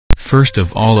First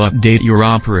of all, update your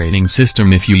operating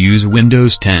system if you use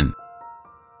Windows 10.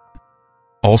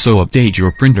 Also update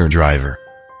your printer driver.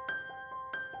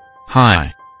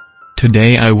 Hi.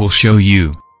 Today I will show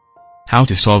you how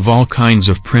to solve all kinds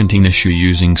of printing issue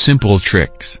using simple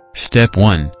tricks. Step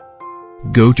 1.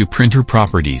 Go to Printer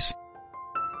Properties.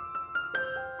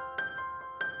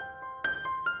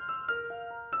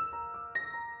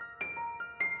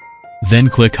 Then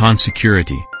click on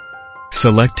Security.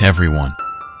 Select Everyone.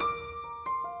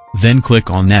 Then click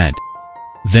on Add.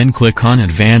 Then click on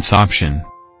Advanced option.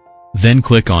 Then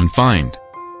click on Find.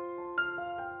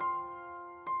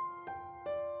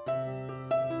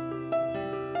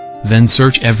 Then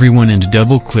search Everyone and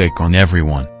double-click on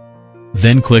Everyone.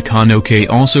 Then click on OK.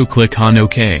 Also click on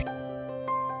OK.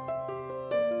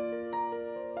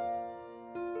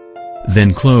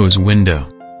 Then close window.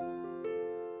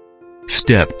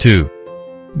 Step 2.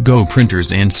 Go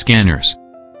Printers and Scanners.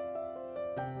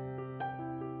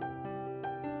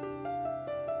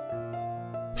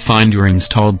 Find your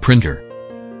installed printer.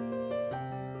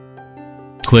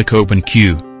 Click Open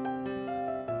Queue.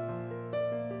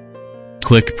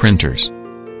 Click Printers.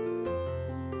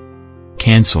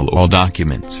 Cancel all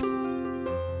documents.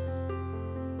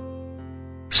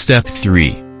 Step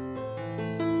 3.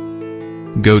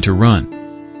 Go to Run.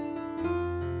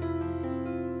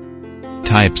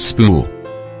 Type spool.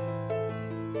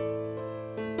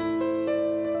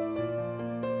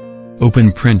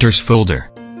 Open Printers folder.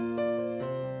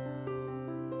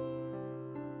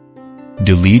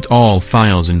 Delete all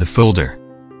files in the folder.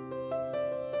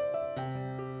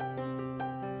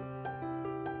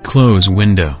 Close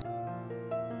window.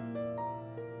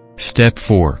 Step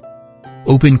 4.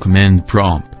 Open Command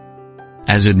Prompt.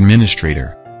 As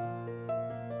administrator.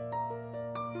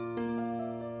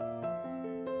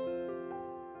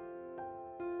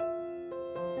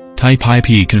 Type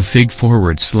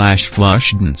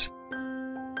ipconfig/flushdns.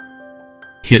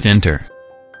 Hit Enter.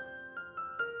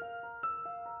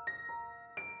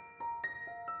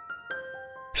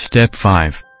 Step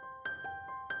 5.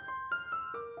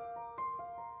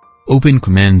 Open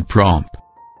Command Prompt.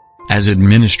 As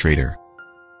administrator.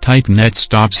 Type net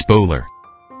stop spoiler.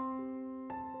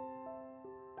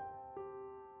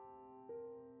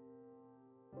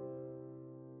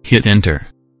 Hit Enter.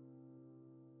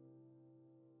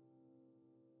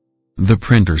 The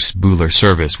printer spooler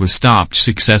service was stopped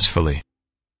successfully.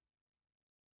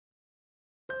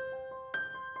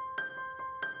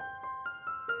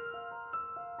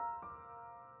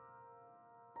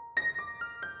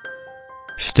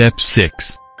 Step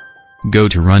 6. Go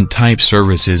to Runtime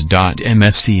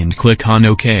Services.msc and click on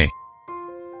OK.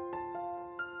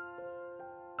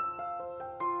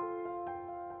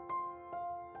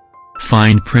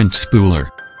 Find Print Spooler.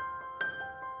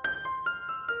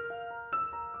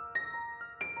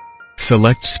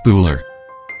 Select Spooler.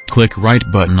 Click right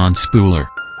button on Spooler.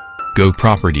 Go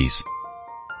Properties.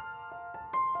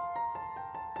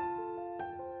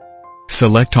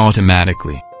 Select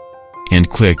Automatically. And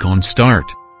click on Start.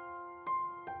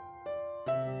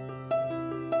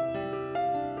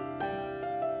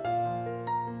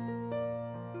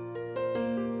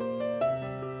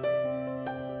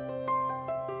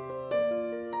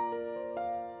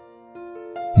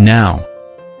 Now,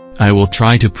 I will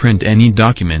try to print any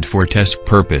document for test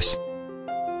purpose.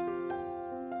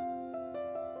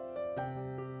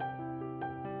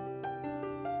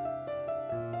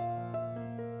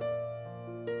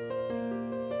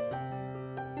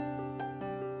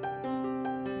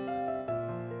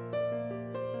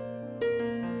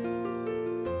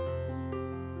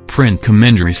 Print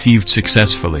command received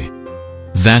successfully.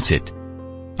 That's it.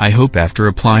 I hope after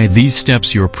apply these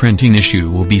steps your printing issue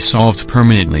will be solved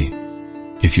permanently.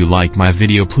 If you like my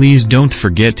video, please don't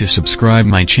forget to subscribe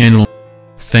my channel.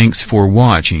 Thanks for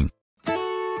watching.